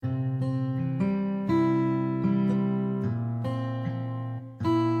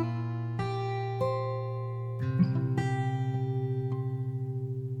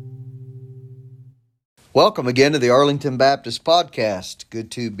Welcome again to the Arlington Baptist Podcast.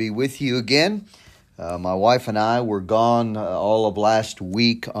 Good to be with you again. My wife and I were gone all of last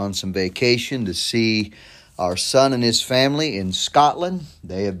week on some vacation to see our son and his family in Scotland.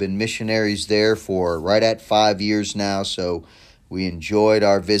 They have been missionaries there for right at 5 years now, so we enjoyed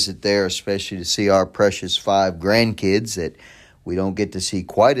our visit there, especially to see our precious 5 grandkids that we don't get to see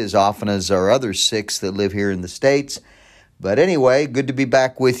quite as often as our other 6 that live here in the States. But anyway, good to be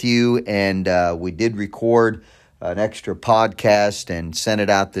back with you, and we did record an extra podcast and sent it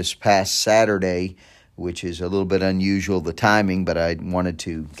out this past Saturday, which is a little bit unusual, the timing, but I wanted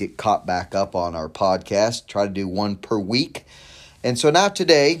to get caught back up on our podcast, try to do one per week. And so now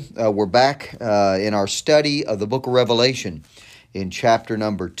today, we're back in our study of the book of Revelation in chapter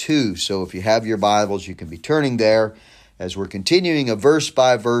number 2. So if you have your Bibles, you can be turning there as we're continuing a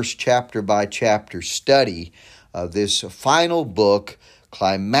verse-by-verse, chapter-by-chapter study of this final book,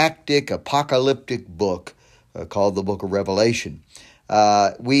 climactic, apocalyptic book called the book of Revelation.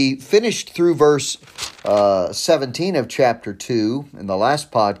 We finished through verse 17 of chapter 2 in the last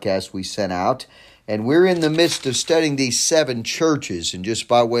podcast we sent out, and we're in the midst of studying these 7 churches. And just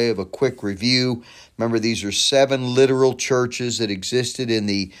by way of a quick review, remember these are 7 literal churches that existed in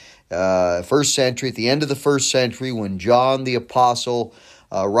the first century, at the end of the first century, when John the Apostle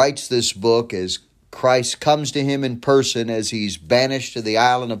writes this book as Christ comes to him in person as he's banished to the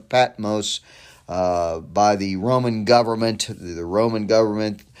island of Patmos by the Roman government. The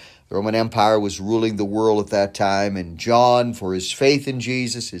Roman Empire was ruling the world at that time. And John, for his faith in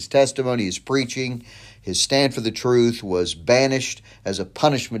Jesus, his testimony, his preaching, his stand for the truth, was banished as a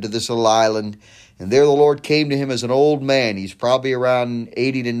punishment to this little island. And there the Lord came to him as an old man. He's probably around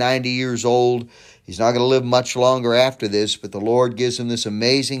 80 to 90 years old. He's not going to live much longer after this, but the Lord gives him this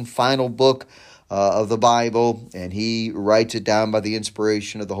amazing final book of the Bible, and he writes it down by the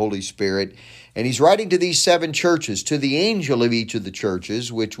inspiration of the Holy Spirit. And he's writing to these 7 churches, to the angel of each of the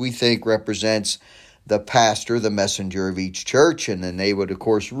churches, which we think represents the pastor, the messenger of each church. And then they would, of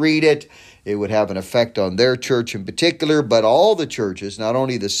course, read it. It would have an effect on their church in particular, but all the churches, not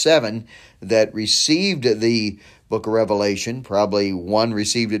only the 7 that received the book of Revelation, probably one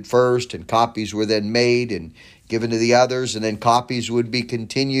received it first, and copies were then made and given to the others, and then copies would be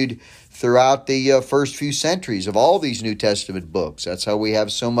continued throughout the first few centuries of all these New Testament books. That's how we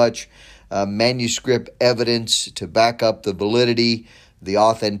have so much manuscript evidence to back up the validity, the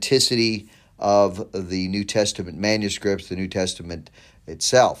authenticity of the New Testament manuscripts, the New Testament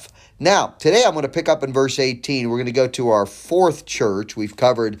itself. Now, today I'm going to pick up in verse 18. We're going to go to our 4th church. We've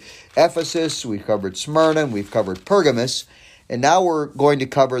covered Ephesus, we've covered Smyrna, and we've covered Pergamos, and now we're going to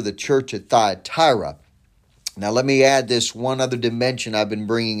cover the church at Thyatira. Now, let me add this one other dimension I've been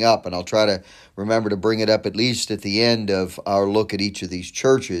bringing up, and I'll try to remember to bring it up at least at the end of our look at each of these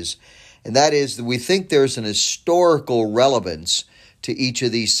churches, and that is that we think there's an historical relevance to each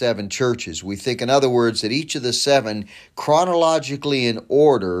of these 7 churches. We think, in other words, that each of the 7, chronologically in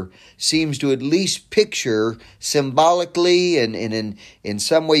order, seems to at least picture symbolically and in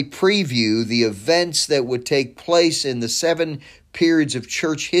some way preview the events that would take place in the 7 periods of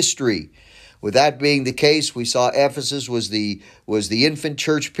church history. With that being the case, we saw Ephesus was the infant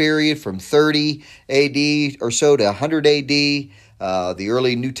church period from 30 AD or so to 100 AD, the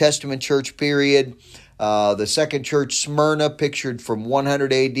early New Testament church period. The second church, Smyrna, pictured from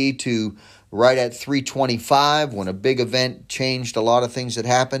 100 AD to right at 325, when a big event changed a lot of things that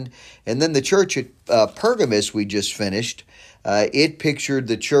happened. And then the church at Pergamos we just finished, it pictured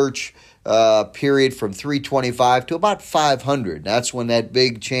the church period from 325 to about 500. That's when that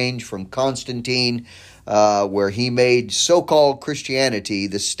big change from Constantine, where he made so-called Christianity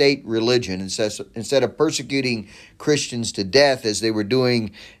the state religion. Instead of persecuting Christians to death as they were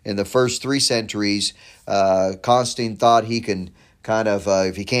doing in the first 3 centuries, Constantine thought he can kind of,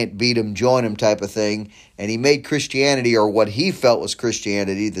 if you can't beat him, join him type of thing. And he made Christianity, or what he felt was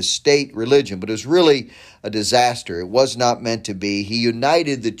Christianity, the state religion. But it was really a disaster. It was not meant to be. He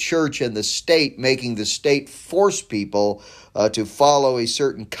united the church and the state, making the state force people to follow a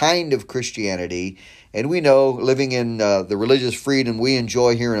certain kind of Christianity. And we know, living in the religious freedom we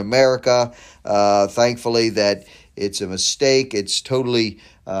enjoy here in America, thankfully, that it's a mistake. It's totally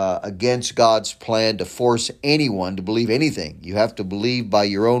against God's plan to force anyone to believe anything. You have to believe by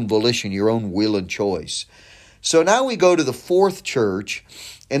your own volition, your own will and choice. So now we go to the 4th church,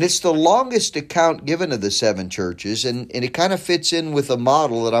 and it's the longest account given of the 7 churches, and it kind of fits in with a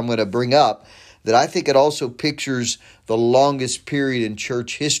model that I'm going to bring up that I think it also pictures the longest period in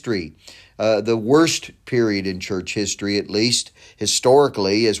church history, the worst period in church history, at least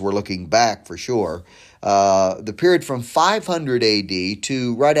historically, as we're looking back for sure. The period from 500 AD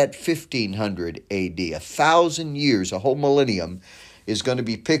to right at 1500 AD, 1,000 years, a whole millennium, is going to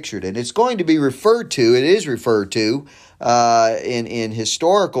be pictured. And it's going to be referred to, it is referred to in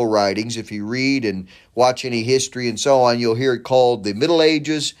historical writings. If you read and watch any history and so on, you'll hear it called the Middle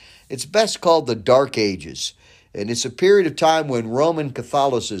Ages. It's best called the Dark Ages. And it's a period of time when Roman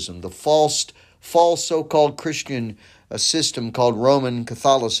Catholicism, the false so-called Christian system called Roman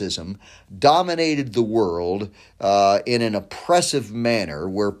Catholicism, dominated the world in an oppressive manner,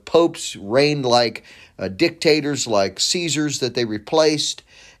 where popes reigned like dictators, like Caesars that they replaced,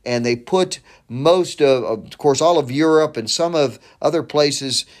 and they put most of course, all of Europe and some of other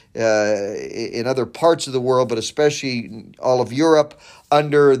places in other parts of the world, but especially all of Europe,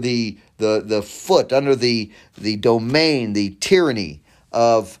 under the foot, under the domain, the tyranny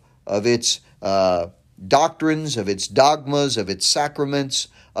of its doctrines, of its dogmas, of its sacraments,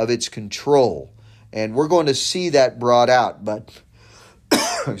 of its control. And we're going to see that brought out. But,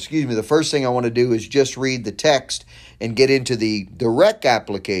 excuse me, the first thing I want to do is just read the text and get into the direct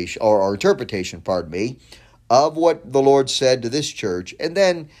application or interpretation, of what the Lord said to this church. And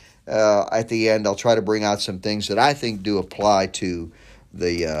then at the end, I'll try to bring out some things that I think do apply to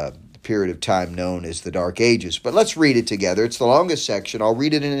the period of time known as the Dark Ages. But let's read it together. It's the longest section. I'll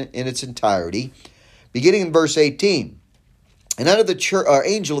read it in its entirety. Beginning in verse 18, and unto the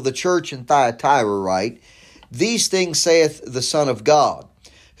angel of the church in Thyatira write, These things saith the Son of God,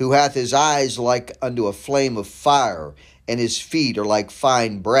 who hath his eyes like unto a flame of fire, and his feet are like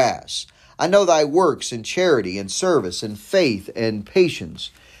fine brass. I know thy works and charity and service and faith and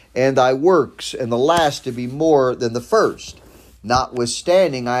patience, and thy works and the last to be more than the first.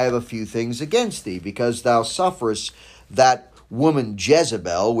 Notwithstanding, I have a few things against thee, because thou sufferest that woman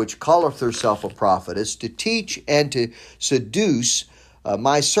Jezebel, which calleth herself a prophetess, to teach and to seduce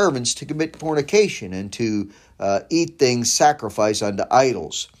my servants to commit fornication and to eat things sacrificed unto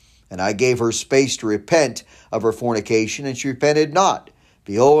idols. And I gave her space to repent of her fornication, and she repented not.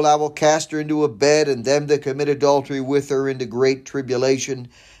 Behold, I will cast her into a bed, and them that commit adultery with her into great tribulation,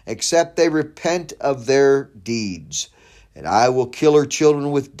 except they repent of their deeds. And I will kill her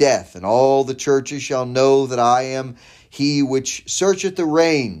children with death, and all the churches shall know that I am He which searcheth the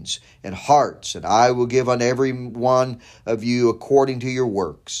reins and hearts, and I will give unto every one of you according to your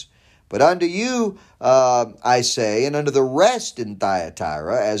works. But unto you, I say, and unto the rest in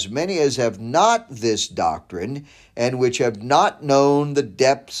Thyatira, as many as have not this doctrine, and which have not known the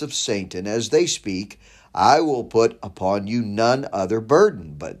depths of Satan, as they speak, I will put upon you none other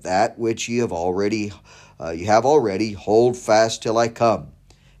burden, but that which you have already, hold fast till I come.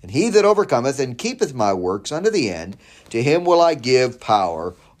 And he that overcometh and keepeth my works unto the end, to him will I give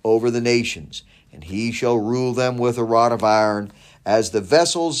power over the nations, and he shall rule them with a rod of iron. As the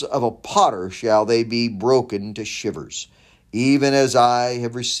vessels of a potter shall they be broken to shivers, even as I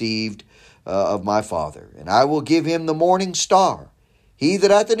have received of my Father. And I will give him the morning star. He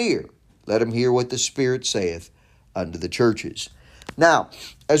that hath an ear, let him hear what the Spirit saith unto the churches. Now,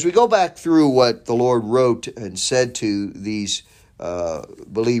 as we go back through what the Lord wrote and said to these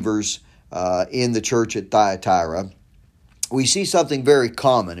believers in the church at Thyatira, we see something very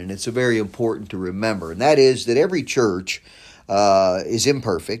common, and it's very important to remember, and that is that every church is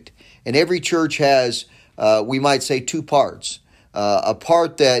imperfect, and every church has, we might say, two parts. A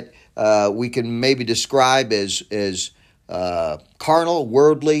part that we can maybe describe as carnal,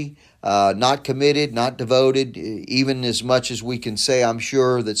 worldly, not committed, not devoted, even as much as we can say, I'm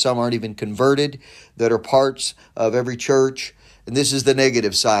sure, that some aren't even converted, that are parts of every church. And this is the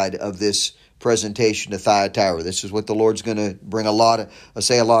negative side of this presentation to Thyatira. This is what the Lord's going to bring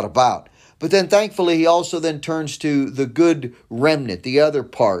say a lot about. But then thankfully, he also then turns to the good remnant, the other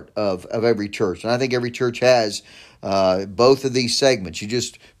part of every church. And I think every church has both of these segments. You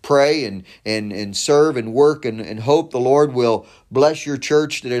just pray and serve and work and hope the Lord will bless your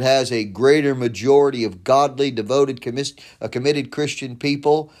church, that it has a greater majority of godly, devoted, committed Christian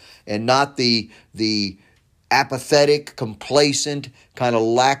people, and not the apathetic, complacent, kind of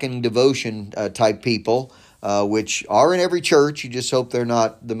lacking devotion type people, which are in every church. You just hope they're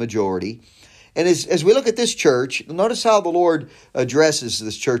not the majority. And as we look at this church, notice how the Lord addresses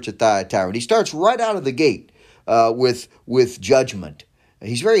this church at Thyatira. And he starts right out of the gate with judgment.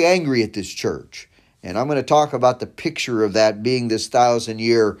 He's very angry at this church. And I'm going to talk about the picture of that being this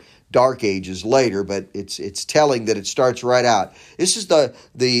 1,000-year Dark Ages later, but it's telling that it starts right out. This is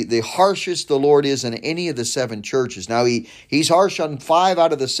the harshest the Lord is in any of the 7 churches. Now, he's harsh on 5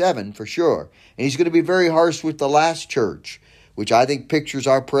 out of the 7 for sure, and he's going to be very harsh with the last church, which I think pictures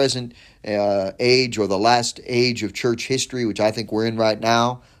our present age, or the last age of church history, which I think we're in right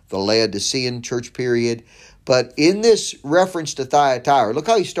now, the Laodicean church period. But in this reference to Thyatira, look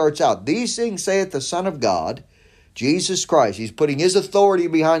how he starts out. These things saith the Son of God, Jesus Christ. He's putting his authority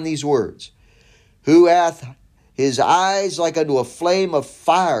behind these words. Who hath his eyes like unto a flame of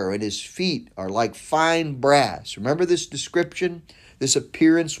fire, and his feet are like fine brass. Remember this description, this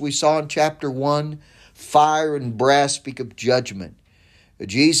appearance we saw in chapter 1? Fire and brass speak of judgment.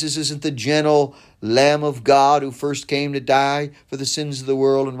 Jesus isn't the gentle Lamb of God who first came to die for the sins of the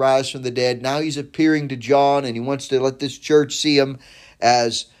world and rise from the dead. Now he's appearing to John, and he wants to let this church see him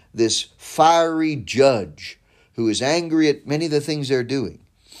as this fiery judge who is angry at many of the things they're doing.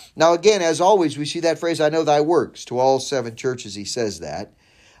 Now again, as always, we see that phrase, I know thy works. To all 7 churches he says that.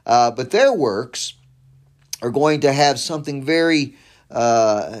 But their works are going to have something very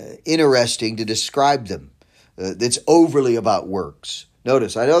interesting to describe them. That's overly about works.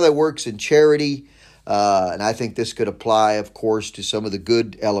 Notice, I know that works in charity, and I think this could apply, of course, to some of the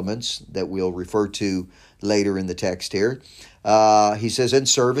good elements that we'll refer to later in the text here. He says, in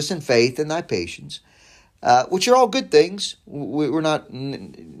service and faith and thy patience, which are all good things. We're not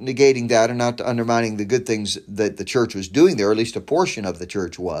negating that or not undermining the good things that the church was doing there, or at least a portion of the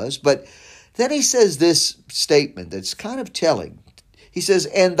church was. But then he says this statement that's kind of telling. He says,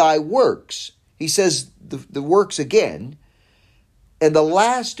 and thy works. He says the works again, and the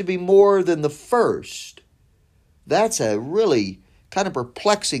last to be more than the first. That's a really kind of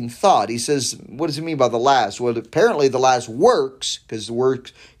perplexing thought. He says, what does he mean by the last? Well, apparently the last works, because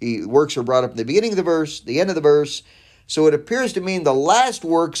the works are brought up in the beginning of the verse, the end of the verse. So it appears to mean the last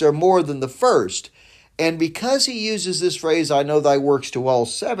works are more than the first. And because he uses this phrase, I know thy works, to all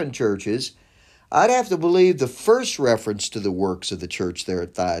 7 churches, I'd have to believe the first reference to the works of the church there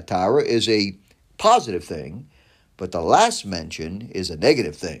at Thyatira is a positive thing, but the last mention is a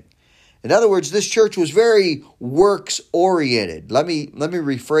negative thing. In other words, this church was very works-oriented. Let me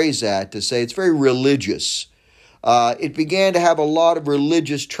rephrase that to say it's very religious. It began to have a lot of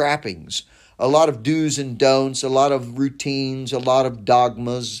religious trappings, a lot of do's and don'ts, a lot of routines, a lot of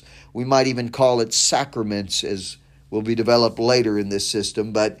dogmas. We might even call it sacraments, as will be developed later in this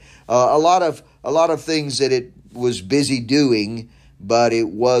system. But a lot of things that it was busy doing, but it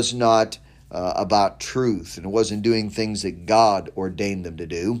was not about truth, and it wasn't doing things that God ordained them to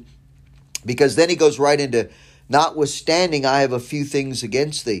do. Because then he goes right into, notwithstanding, I have a few things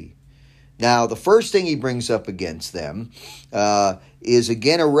against thee. Now, the first thing he brings up against them is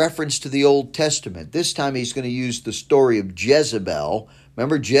again a reference to the Old Testament. This time he's going to use the story of Jezebel.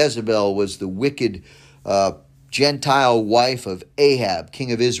 Remember, Jezebel was the wicked Gentile wife of Ahab,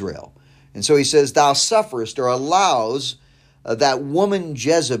 king of Israel. And so he says, thou sufferest or allows that woman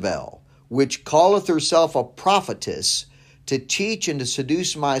Jezebel, which calleth herself a prophetess, to teach and to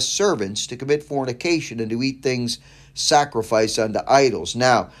seduce my servants to commit fornication and to eat things sacrificed unto idols.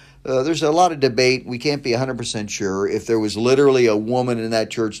 Now, there's a lot of debate. We can't be 100% sure if there was literally a woman in that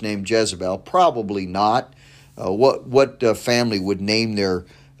church named Jezebel. Probably not. What family would name their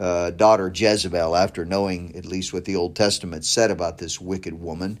daughter Jezebel after knowing at least what the Old Testament said about this wicked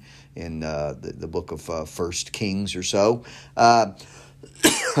woman in the book of 1 Kings or so?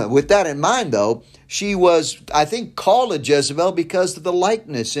 With that in mind, though, she was, I think, called a Jezebel because of the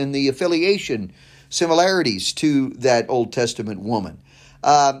likeness and the affiliation similarities to that Old Testament woman.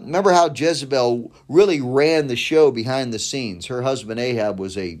 Remember how Jezebel really ran the show behind the scenes. Her husband Ahab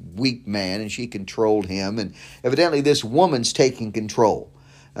was a weak man, and she controlled him. And evidently this woman's taking control.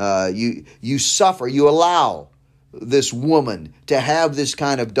 You suffer, you allow this woman to have this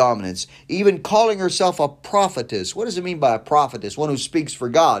kind of dominance, even calling herself a prophetess. What does it mean by a prophetess? One who speaks for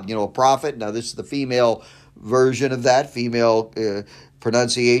God. A prophet. Now, this is the female version of that, female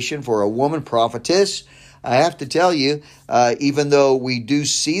pronunciation for a woman, prophetess. I have to tell you, even though we do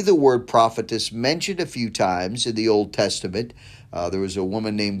see the word prophetess mentioned a few times in the Old Testament, there was a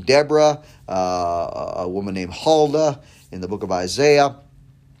woman named Deborah, a woman named Huldah in the book of Isaiah.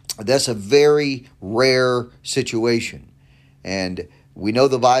 That's a very rare situation. And we know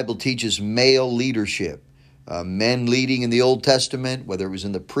the Bible teaches male leadership. Men leading in the Old Testament, whether it was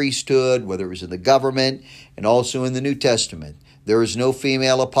in the priesthood, whether it was in the government, and also in the New Testament. There is no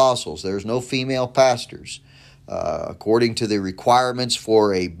female apostles. There is no female pastors. According to the requirements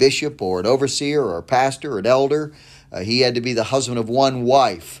for a bishop or an overseer or a pastor or an elder, he had to be the husband of one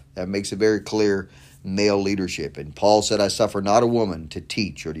wife. That makes it very clear male leadership. And Paul said, I suffer not a woman to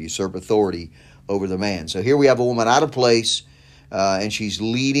teach or to usurp authority over the man. So here we have a woman out of place, and she's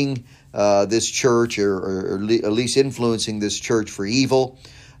leading this church, or at least influencing this church for evil.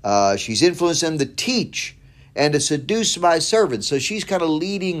 She's influenced them to teach and to seduce my servants. So she's kind of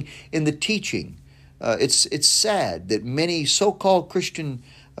leading in the teaching. It's sad that many so-called Christian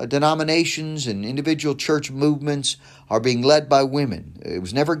denominations and individual church movements are being led by women. It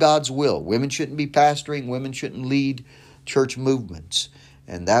was never God's will. Women shouldn't be pastoring. Women shouldn't lead church movements.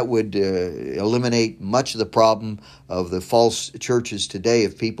 And that would eliminate much of the problem of the false churches today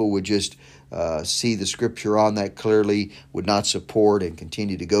if people would just see the Scripture on that clearly, would not support and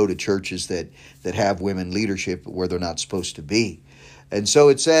continue to go to churches that have women leadership where they're not supposed to be. And so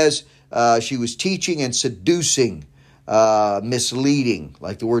it says she was teaching and seducing, misleading.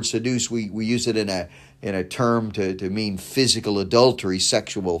 Like the word seduce, we use it in a term to mean physical adultery,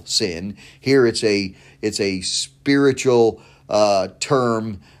 sexual sin. Here it's a spiritual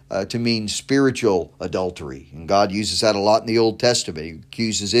term to mean spiritual adultery. And God uses that a lot in the Old Testament. He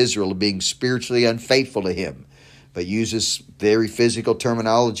accuses Israel of being spiritually unfaithful to Him, but uses very physical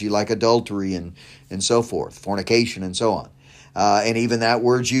terminology like adultery and so forth, fornication and so on. And even that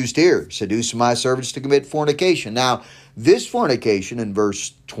word's used here, seduce my servants to commit fornication. Now, this fornication in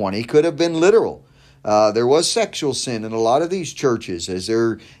verse 20 could have been literal. There was sexual sin in a lot of these churches, as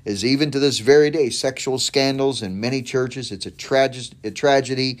there is even to this very day sexual scandals in many churches. It's a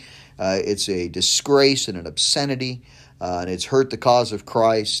tragedy. It's a disgrace and an obscenity, and it's hurt the cause of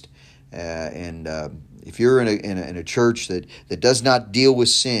Christ. And if you're in a church that does not deal with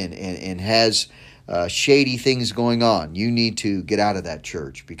sin and has shady things going on, you need to get out of that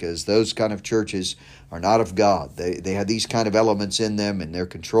church, because those kind of churches are not of God. They have these kind of elements in them, and they're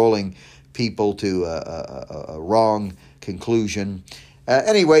controlling people to a wrong conclusion.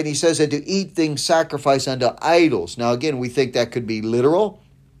 Anyway, and he says that to eat things sacrificed unto idols. Now again, we think that could be literal,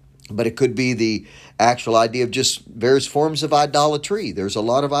 but it could be the actual idea of just various forms of idolatry. There's a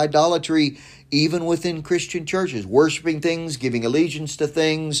lot of idolatry even within Christian churches, worshiping things, giving allegiance to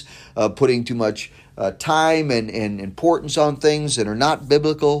things, putting too much time and importance on things that are not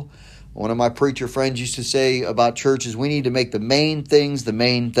biblical. One of my preacher friends used to say about churches, we need to make the main things the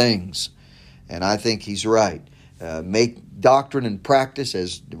main things. And I think he's right. Make doctrine and practice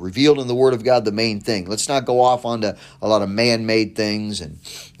as revealed in the Word of God the main thing. Let's not go off onto a lot of man-made things and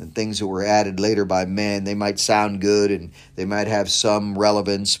things that were added later by men. They might sound good and they might have some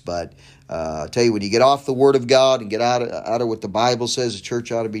relevance, but I'll tell you, when you get off the Word of God and get out of what the Bible says the church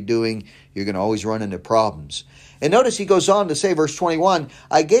ought to be doing, you're going to always run into problems. And notice he goes on to say, verse 21,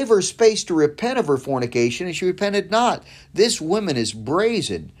 I gave her space to repent of her fornication, and she repented not. This woman is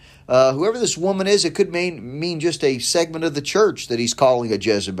brazen. Whoever this woman is, it could mean just a segment of the church that he's calling a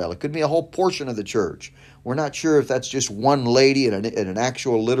Jezebel. It could be a whole portion of the church. We're not sure if that's just one lady and an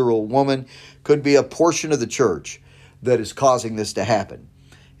actual literal woman. Could be a portion of the church that is causing this to happen.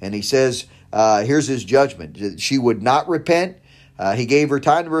 And he says, here's his judgment. She would not repent. He gave her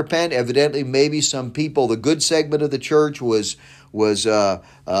time to repent. Evidently, maybe some people, the good segment of the church was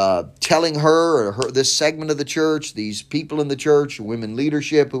telling her, or this segment of the church, these people in the church, women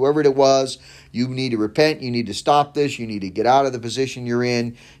leadership, whoever it was, you need to repent. You need to stop this. You need to get out of the position you're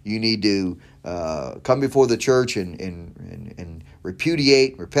in. You need to come before the church and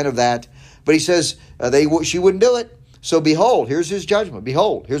repudiate, repent of that. But he says she wouldn't do it. So behold, here's his judgment.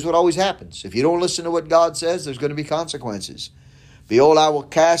 Behold, here's what always happens. If you don't listen to what God says, there's going to be consequences. Behold, I will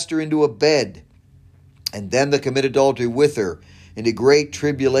cast her into a bed, and them that commit adultery with her into great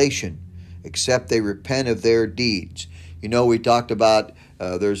tribulation, except they repent of their deeds. You know, we talked about,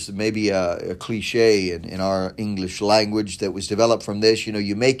 there's maybe a cliche in our English language that was developed from this. You know,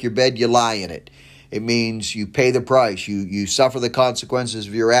 you make your bed, you lie in it. It means you pay the price. You suffer the consequences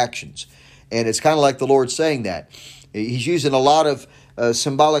of your actions. And it's kind of like the Lord saying that. He's using a lot of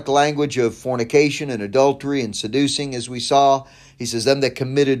symbolic language of fornication and adultery and seducing, as we saw. He says, them that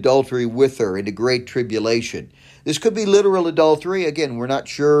commit adultery with her into great tribulation. This could be literal adultery. Again, we're not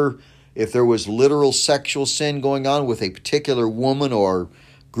sure if there was literal sexual sin going on with a particular woman or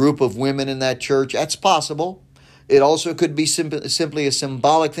group of women in that church. That's possible. It also could be simply a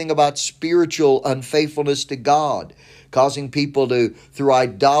symbolic thing about spiritual unfaithfulness to God, causing people to, through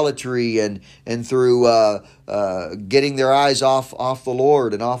idolatry and through getting their eyes off the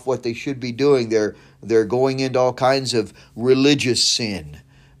Lord and off what they should be doing, they're going into all kinds of religious sin,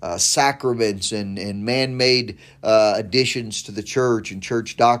 sacraments and man-made additions to the church and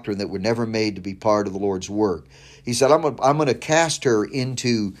church doctrine that were never made to be part of the Lord's work. He said, I'm going to cast her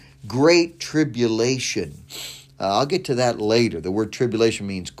into great tribulation. I'll get to that later. The word tribulation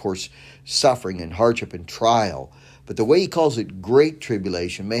means, of course, suffering and hardship and trial. But the way he calls it great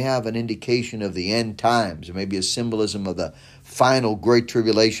tribulation may have an indication of the end times, or maybe a symbolism of the final great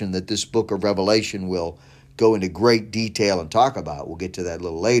tribulation that this book of Revelation will go into great detail and talk about. We'll get to that a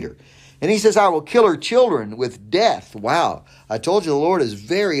little later. And he says, I will kill her children with death. Wow. I told you the Lord is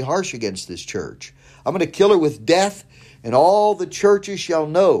very harsh against this church. I'm going to kill her with death, and all the churches shall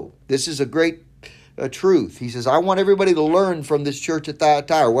know. This is a great truth. He says, I want everybody to learn from this church at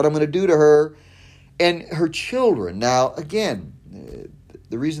Thyatira what I'm going to do to her and her children. Now, again,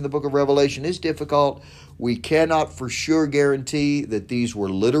 the reason the book of Revelation is difficult, we cannot for sure guarantee that these were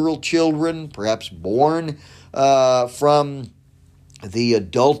literal children, perhaps born from the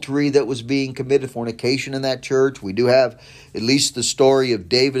adultery that was being committed, fornication in that church. We do have at least the story of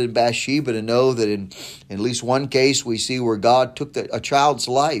David and Bathsheba to know that in at least one case we see where God took a child's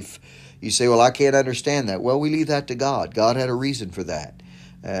life. You say, well, I can't understand that. Well, we leave that to God. God had a reason for that.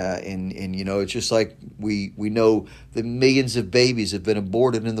 And you know, it's just like we know that millions of babies have been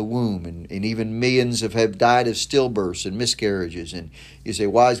aborted in the womb, and even millions have died of stillbirths and miscarriages. And you say,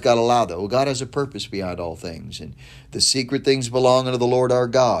 why has God allowed that? Well, God has a purpose behind all things, and the secret things belong unto the Lord our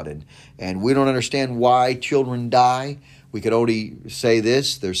God. And we don't understand why children die. We could only say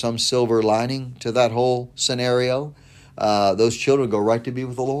this: there's some silver lining to that whole scenario. Those children go right to be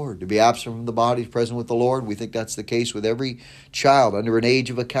with the Lord, to be absent from the body, present with the Lord. We think that's the case with every child under an age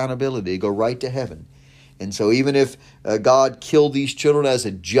of accountability. They go right to heaven. And so even if God killed these children as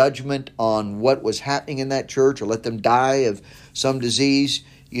a judgment on what was happening in that church, or let them die of some disease,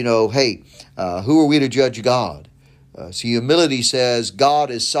 you know, hey, who are we to judge God? So humility says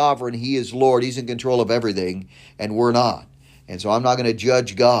God is sovereign, He is Lord, He's in control of everything, and we're not. And so I'm not going to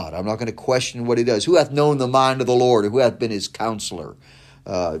judge God. I'm not going to question what He does. Who hath known the mind of the Lord, or who hath been His counselor?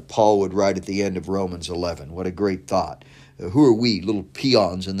 Paul would write at the end of Romans 11. What a great thought. Who are we, little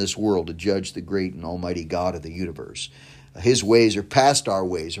peons in this world, to judge the great and almighty God of the universe? His ways are past our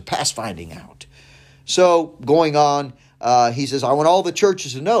ways, or past finding out. So going on, he says, I want all the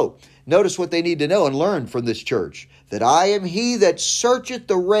churches to know. Notice what they need to know and learn from this church. That I am He that searcheth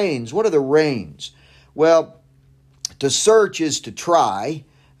the reins. What are the reins? Well, to search is to try.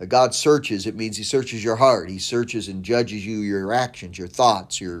 God searches. It means He searches your heart. He searches and judges you, your actions, your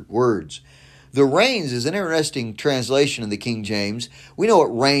thoughts, your words. The reins is an interesting translation in the King James. We know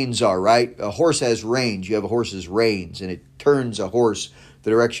what reins are, right? A horse has reins. You have a horse's reins, and it turns a horse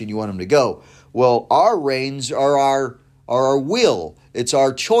the direction you want him to go. Well, our reins are our will. It's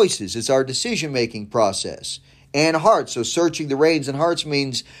our choices. It's our decision-making process. And heart. So searching the reins and hearts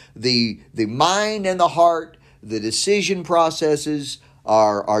means the mind and the heart, the decision processes,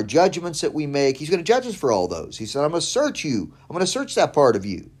 our judgments that we make. He's going to judge us for all those. He said, I'm going to search you. I'm going to search that part of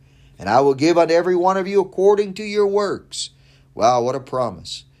you. And I will give unto every one of you according to your works. Wow, what a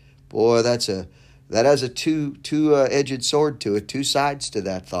promise. Boy, that has a two-edged sword to it, two sides to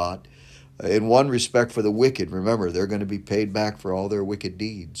that thought. In one respect, for the wicked, remember, they're going to be paid back for all their wicked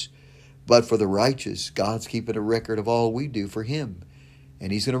deeds. But for the righteous, God's keeping a record of all we do for Him.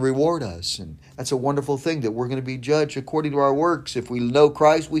 And He's going to reward us. And that's a wonderful thing, that we're going to be judged according to our works. If we know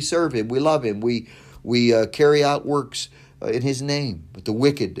Christ, we serve Him. We love Him. We carry out works in His name. But the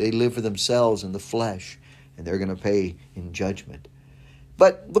wicked, they live for themselves in the flesh. And they're going to pay in judgment.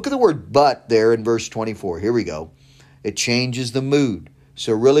 But look at the word but there in verse 24. Here we go. It changes the mood.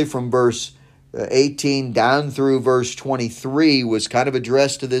 So really from verse 18 down through verse 23 was kind of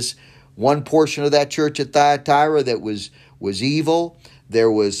addressed to this one portion of that church at Thyatira that was evil. There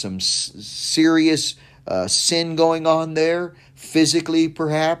was some serious sin going on there, physically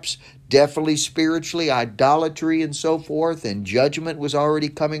perhaps, definitely spiritually, idolatry and so forth, and judgment was already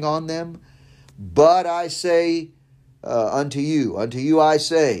coming on them. But I say unto you I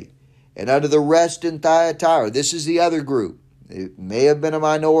say, and unto the rest in Thyatira, this is the other group. It may have been a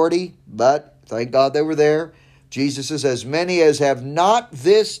minority, but thank God they were there. Jesus says, as many as have not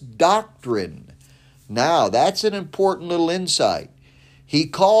this doctrine. Now, that's an important little insight. He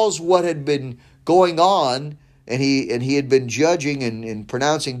calls what had been going on, and he had been judging and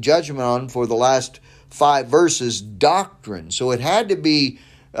pronouncing judgment on for the last 5 verses, doctrine. So it had to be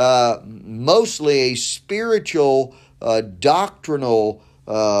mostly a spiritual, doctrinal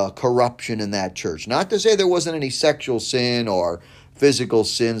corruption in that church. Not to say there wasn't any sexual sin or physical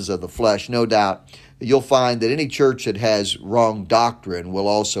sins of the flesh. No doubt you'll find that any church that has wrong doctrine will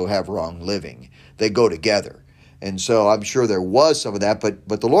also have wrong living. They go together. And so I'm sure there was some of that, but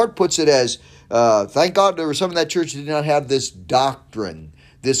the Lord puts it as, thank God there was some in that church that did not have this doctrine,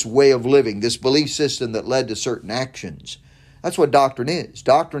 this way of living, this belief system that led to certain actions. That's what doctrine is.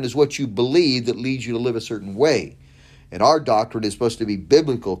 Doctrine is what you believe that leads you to live a certain way. And our doctrine is supposed to be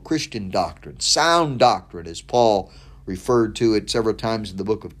biblical Christian doctrine, sound doctrine, as Paul referred to it several times in the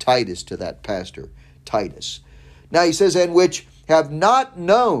book of Titus to that pastor, Titus. Now he says, and which have not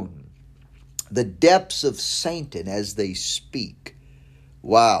known the depths of Satan as they speak.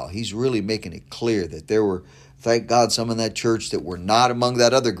 Wow, he's really making it clear that there were, thank God, some in that church that were not among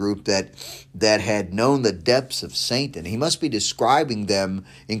that other group that had known the depths of Satan. He must be describing them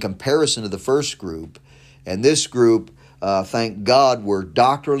in comparison to the first group. And this group, thank God, were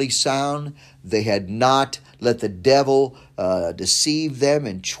doctrinally sound. They had not let the devil deceive them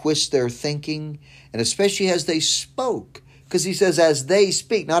and twist their thinking, and especially as they spoke. Because he says, as they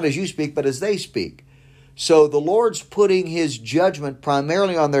speak, not as you speak, but as they speak. So the Lord's putting his judgment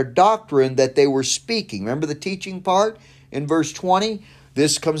primarily on their doctrine that they were speaking. Remember the teaching part in verse 20?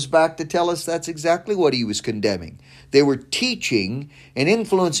 This comes back to tell us that's exactly what he was condemning. They were teaching and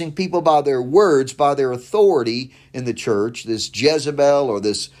influencing people by their words, by their authority in the church. This Jezebel or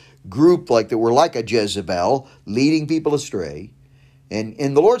this group that were like a Jezebel, leading people astray. And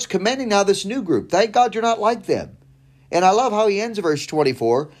the Lord's commending now this new group. Thank God you're not like them. And I love how he ends verse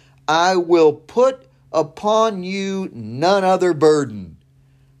 24. I will put upon you none other burden.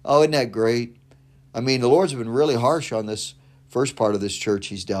 Oh, isn't that great? I mean, the Lord's been really harsh on this first part of this church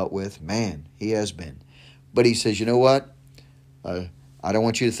he's dealt with. Man, he has been. But he says, you know what? I don't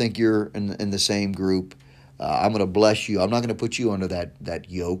want you to think you're in the same group. I'm going to bless you. I'm not going to put you under that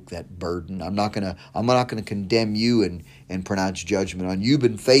yoke, that burden. I'm not going to condemn you and pronounce judgment on you. You've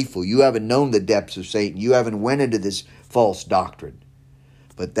been faithful. You haven't known the depths of Satan. You haven't went into this false doctrine.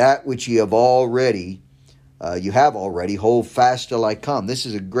 But that which you have already, hold fast till I come. This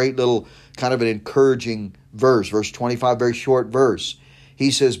is a great little kind of an encouraging verse. Verse 25, very short verse.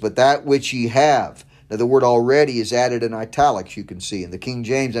 He says, but that which ye have. Now the word already is added in italics, you can see. In the King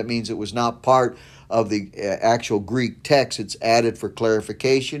James, that means it was not part of the actual Greek text. It's added for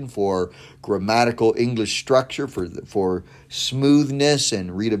clarification, for grammatical English structure, for smoothness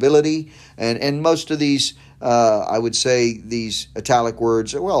and readability. And most of these, I would say, these italic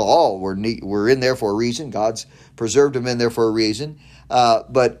words, well, all were in there for a reason. God's preserved them in there for a reason.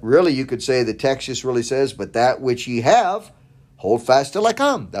 But really, you could say the text just really says, but that which ye have, hold fast till I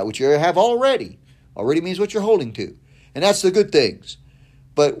come. That which you have already. Already means what you're holding to. And that's the good things.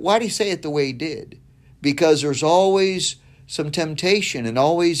 But why did he say it the way he did? Because there's always some temptation and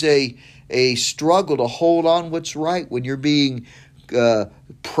always a struggle to hold on what's right when you're being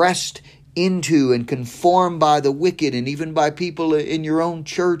pressed into and conformed by the wicked and even by people in your own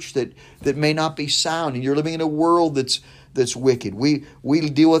church that may not be sound, and you're living in a world that's wicked. We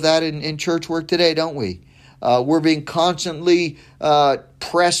deal with that in church work today, don't we? We're being constantly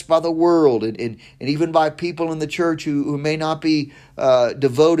pressed by the world and even by people in the church who may not be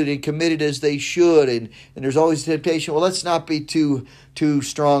devoted and committed as they should. And there's always temptation, well, let's not be too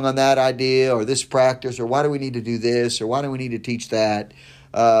strong on that idea or this practice, or why do we need to do this, or why do we need to teach that?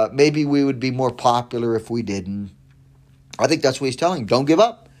 Maybe we would be more popular if we didn't. I think that's what he's telling. Don't give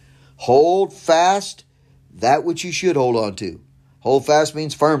up. Hold fast that which you should hold on to. Hold fast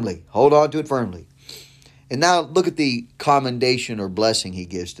means firmly. Hold on to it firmly. And now look at the commendation or blessing he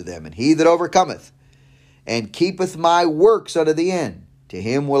gives to them. And he that overcometh and keepeth my works unto the end, to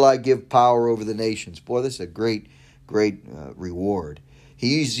him will I give power over the nations. Boy, this is a great reward.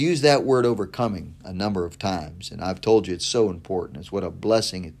 He's used that word overcoming a number of times. And I've told you it's so important. It's what a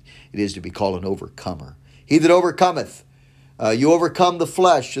blessing it is to be called an overcomer. He that overcometh. You overcome the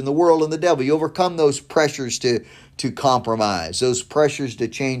flesh and the world and the devil. You overcome those pressures to compromise, those pressures to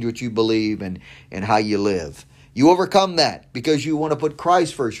change what you believe and how you live. You overcome that because you want to put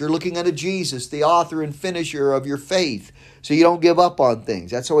Christ first. You're looking unto Jesus, the author and finisher of your faith, so you don't give up on things.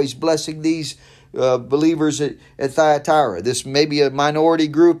 That's how he's blessing these believers at Thyatira. This may be a minority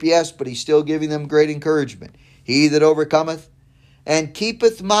group, yes, but he's still giving them great encouragement. He that overcometh and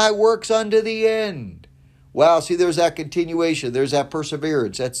keepeth my works unto the end. Wow, see, there's that continuation. There's that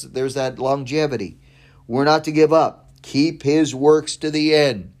perseverance. There's that longevity. We're not to give up. Keep his works to the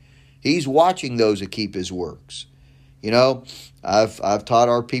end. He's watching those that keep his works. You know, I've taught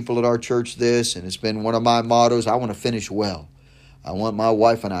our people at our church this, and it's been one of my mottos. I want to finish well. I want my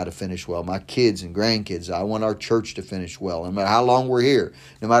wife and I to finish well. My kids and grandkids. I want our church to finish well. No matter how long we're here.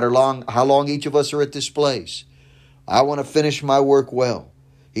 No matter how long each of us are at this place. I want to finish my work well.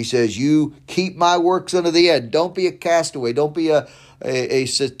 He says, you keep my works unto the end. Don't be a castaway. Don't be a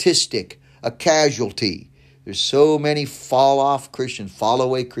statistic, a casualty. There's so many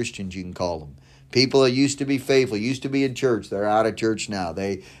fall-away Christians, you can call them. People that used to be faithful, used to be in church. They're out of church now.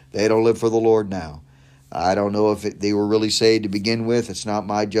 They don't live for the Lord now. I don't know if they were really saved to begin with. It's not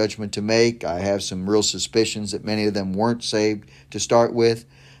my judgment to make. I have some real suspicions that many of them weren't saved to start with.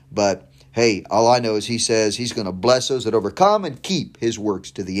 But hey, all I know is he says he's going to bless those that overcome and keep his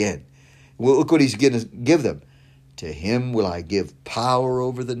works to the end. Well, look what he's going to give them. To him will I give power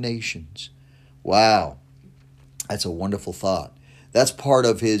over the nations. Wow. That's a wonderful thought. That's part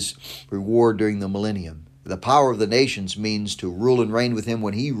of his reward during the millennium. The power of the nations means to rule and reign with him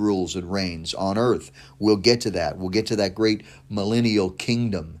when he rules and reigns on earth. We'll get to that. We'll get to that great millennial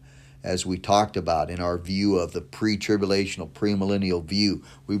kingdom as we talked about in our view of the pre-tribulational, premillennial view.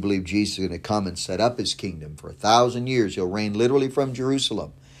 We believe Jesus is going to come and set up his kingdom. For 1,000 years, he'll reign literally from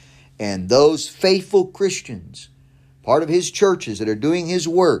Jerusalem. And those faithful Christians, part of his churches that are doing his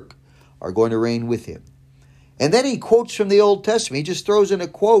work, are going to reign with him. And then he quotes from the Old Testament. He just throws in a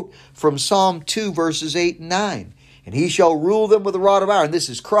quote from Psalm 2, verses 8 and 9. And he shall rule them with a rod of iron. This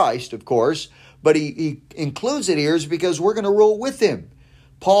is Christ, of course, but he includes it here is because we're going to rule with him.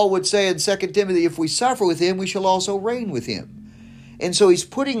 Paul would say in 2 Timothy, if we suffer with him, we shall also reign with him. And so he's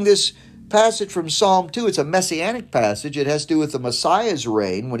putting this passage from Psalm 2. It's a messianic passage. It has to do with the Messiah's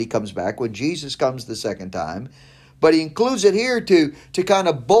reign when he comes back, when Jesus comes the second time. But he includes it here to kind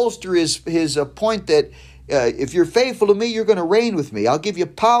of bolster his point that if you're faithful to me, you're going to reign with me. I'll give you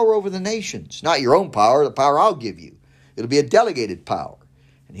power over the nations. Not your own power, the power I'll give you. It'll be a delegated power.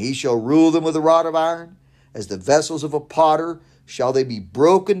 And he shall rule them with a rod of iron. As the vessels of a potter shall they be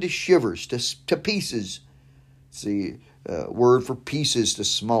broken to shivers, to pieces. See, word for pieces, to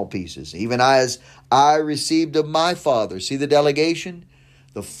small pieces. Even as I received of my Father. See the delegation?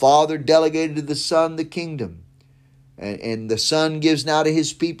 The Father delegated to the Son the kingdom. And the Son gives now to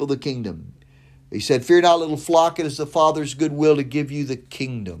his people the kingdom. He said, fear not, little flock, it is the Father's good will to give you the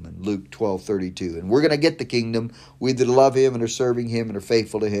kingdom in Luke 12:32. And we're going to get the kingdom. We that love him and are serving him and are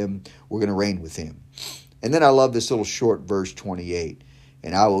faithful to him, we're going to reign with him. And then I love this little short verse 28.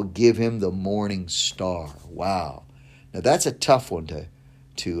 And I will give him the morning star. Wow. Now that's a tough one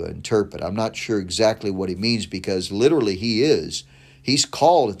to interpret. I'm not sure exactly what he means because literally he's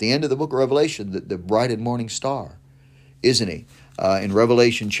called at the end of the book of Revelation the bright and morning star, isn't he? In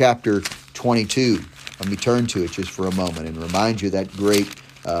Revelation chapter 22, let me turn to it just for a moment and remind you that great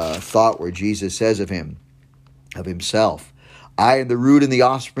thought where Jesus says of himself, I am the root and the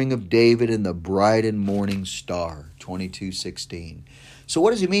offspring of David and the bright and morning star, 22:16. So what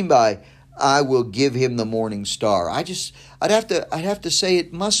does he mean by I will give him the morning star? I'd have to say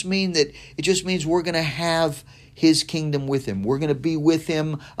it must mean that it just means we're going to have his kingdom with him. We're going to be with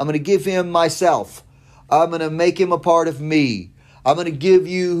him. I'm going to give him myself. I'm going to make him a part of me. I'm going to give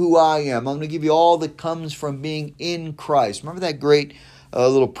you who I am. I'm going to give you all that comes from being in Christ. Remember that great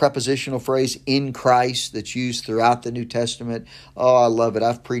little prepositional phrase, in Christ, that's used throughout the New Testament? Oh, I love it.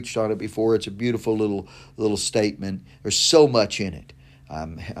 I've preached on it before. It's a beautiful little statement. There's so much in it.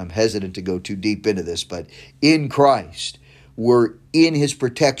 I'm hesitant to go too deep into this, but in Christ, we're in his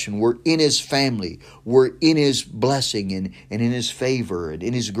protection. We're in his family. We're in his blessing and in his favor and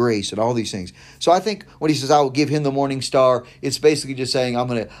in his grace and all these things. So I think when he says, I will give him the morning star, it's basically just saying, I'm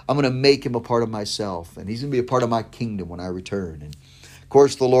going to make him a part of myself. And he's going to be a part of my kingdom when I return. And of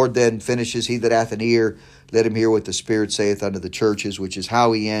course, the Lord then finishes, he that hath an ear, let him hear what the Spirit saith unto the churches, which is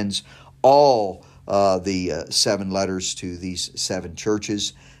how he ends all the 7 letters to these 7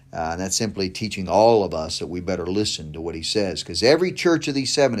 churches. And that's simply teaching all of us that we better listen to what he says, because every church of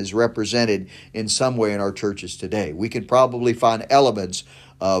these 7 is represented in some way in our churches today. We can probably find elements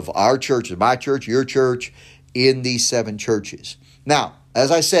of our churches, my church, your church, in these 7 churches. Now, as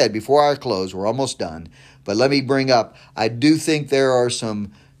I said, before I close, we're almost done, but let me bring up, I do think there are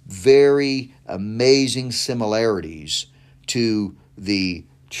some very amazing similarities to the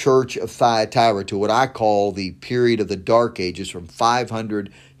church of Thyatira, to what I call the period of the Dark Ages from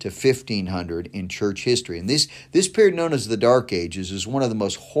 500 to 1500 in church history. And this period known as the Dark Ages is one of the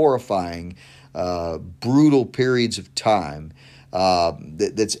most horrifying, brutal periods of time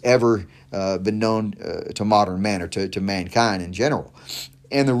that's ever been known to modern man or to mankind in general.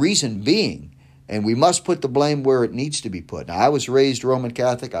 And the reason being, and we must put the blame where it needs to be put. Now, I was raised Roman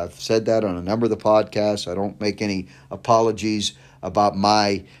Catholic. I've said that on a number of the podcasts. I don't make any apologies about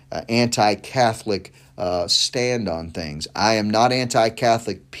my anti-Catholic stand on things. I am not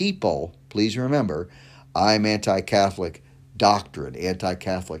anti-Catholic people. Please remember, I am anti-Catholic doctrine,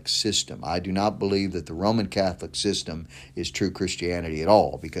 anti-Catholic system. I do not believe that the Roman Catholic system is true Christianity at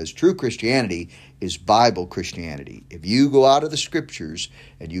all, because true Christianity is Bible Christianity. If you go out of the Scriptures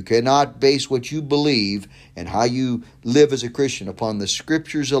and you cannot base what you believe and how you live as a Christian upon the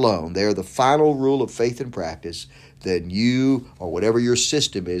Scriptures alone, they are the final rule of faith and practice, then you, or whatever your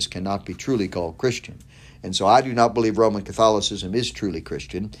system is, cannot be truly called Christian. And so I do not believe Roman Catholicism is truly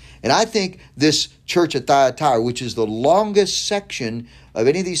Christian. And I think this church at Thyatira, which is the longest section of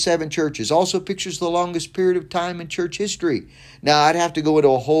any of these 7 churches, also pictures the longest period of time in church history. Now, I'd have to go into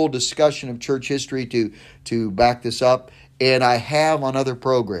a whole discussion of church history to back this up, and I have on other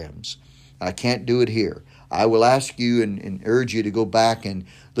programs. I can't do it here. I will ask you and urge you to go back and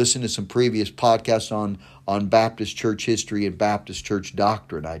listen to some previous podcasts on Baptist church history and Baptist church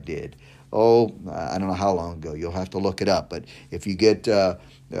doctrine I did. Oh, I don't know how long ago. You'll have to look it up. But if you get the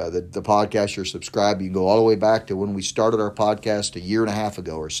podcast you're subscribed, you can go all the way back to when we started our podcast a year and a half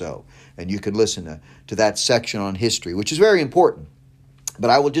ago or so. And you can listen to that section on history, which is very important. But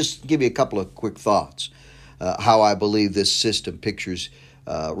I will just give you a couple of quick thoughts, how I believe this system pictures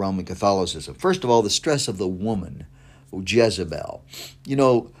Roman Catholicism. First of all, the stress of the woman, Jezebel. You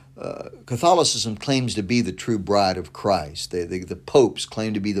know, Catholicism claims to be the true bride of Christ. The popes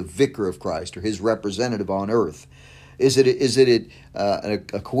claim to be the vicar of Christ or his representative on earth. Is it a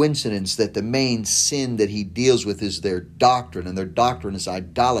coincidence that the main sin that he deals with is their doctrine, and their doctrine is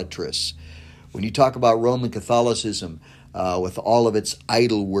idolatrous? When you talk about Roman Catholicism, with all of its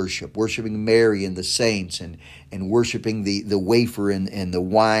idol worship, worshiping Mary and the saints, and worshiping the wafer and the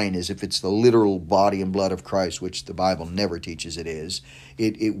wine as if it's the literal body and blood of Christ, which the Bible never teaches it is.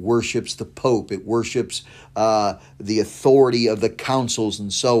 It worships the Pope. It worships the authority of the councils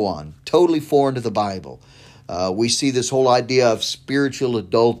and so on. Totally foreign to the Bible. We see this whole idea of spiritual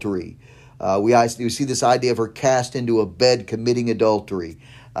adultery. We see this idea of her cast into a bed committing adultery.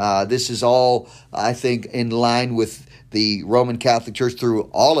 This is all, I think, in line with the Roman Catholic Church through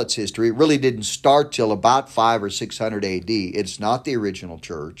all its history. It really didn't start till about 500 or 600 AD. It's not the original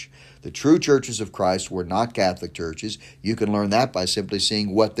church. The true churches of Christ were not Catholic churches. You can learn that by simply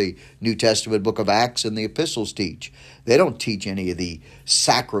seeing what the New Testament book of Acts and the epistles teach. They don't teach any of the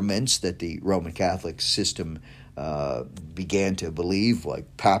sacraments that the Roman Catholic system began to believe,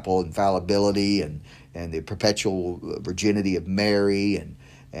 like papal infallibility and the perpetual virginity of Mary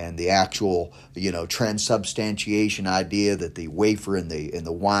and the actual, transubstantiation idea that the wafer and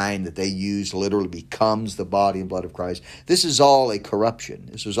the wine that they use literally becomes the body and blood of Christ. This is all a corruption.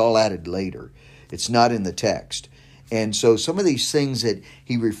 This was all added later. It's not in the text. And so some of these things that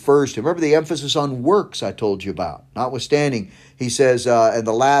he refers to, remember the emphasis on works I told you about. Notwithstanding, he says, and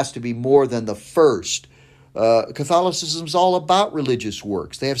the last to be more than the first. Catholicism is all about religious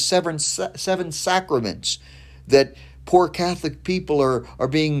works. They have seven sacraments that poor Catholic people are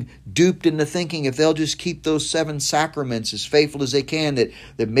being duped into thinking if they'll just keep those 7 sacraments as faithful as they can,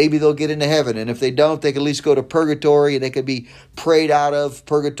 that maybe they'll get into heaven. And if they don't, they can at least go to purgatory, and they could be prayed out of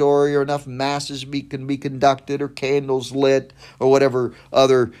purgatory, or enough masses can be conducted, or candles lit, or whatever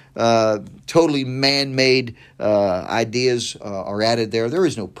other totally man-made ideas are added there. There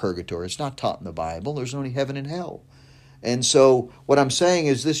is no purgatory. It's not taught in the Bible. There's only heaven and hell. And so what I'm saying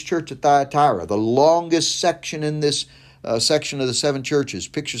is this church at Thyatira, the longest section in this section of the 7 churches,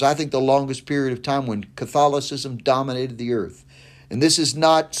 pictures, I think, the longest period of time when Catholicism dominated the earth. And this is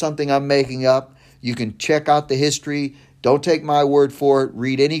not something I'm making up. You can check out the history. Don't take my word for it.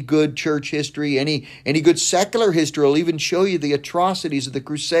 Read any good church history, any good secular history will even show you the atrocities of the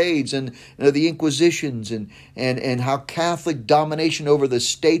Crusades and the Inquisitions and how Catholic domination over the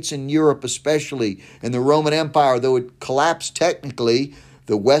states in Europe especially, and the Roman Empire, though it collapsed technically,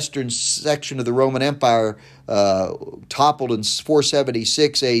 the western section of the Roman Empire toppled in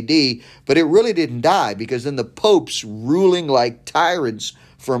 476 AD, but it really didn't die, because then the popes, ruling like tyrants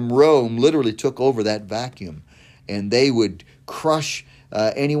from Rome, literally took over that vacuum. And they would crush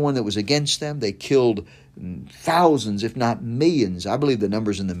anyone that was against them. They killed thousands, if not millions. I believe the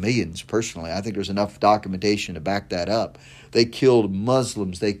number's in the millions, personally. I think there's enough documentation to back that up. They killed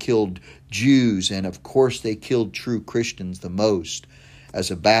Muslims. They killed Jews. And, of course, they killed true Christians the most. As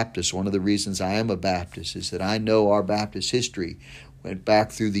a Baptist, one of the reasons I am a Baptist is that I know our Baptist history went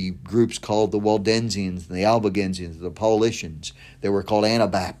back through the groups called the Waldensians and the Albigensians, the Paulicians. They were called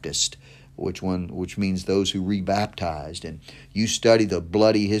Anabaptist, which means those who rebaptized. And you study the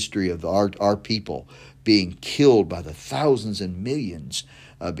bloody history of our people being killed by the thousands and millions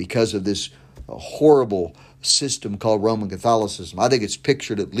because of this horrible system called Roman Catholicism. I think it's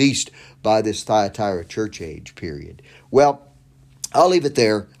pictured at least by this Thyatira church age period. Well, I'll leave it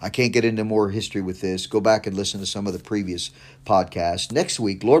there. I can't get into more history with this. Go back and listen to some of the previous podcasts. Next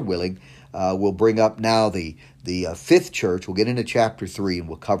week, Lord willing, we'll bring up now the 5th church. We'll get into chapter 3, and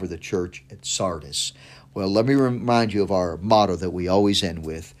we'll cover the church at Sardis. Well, let me remind you of our motto that we always end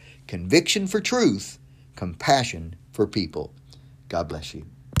with: conviction for truth, compassion for people. God bless you.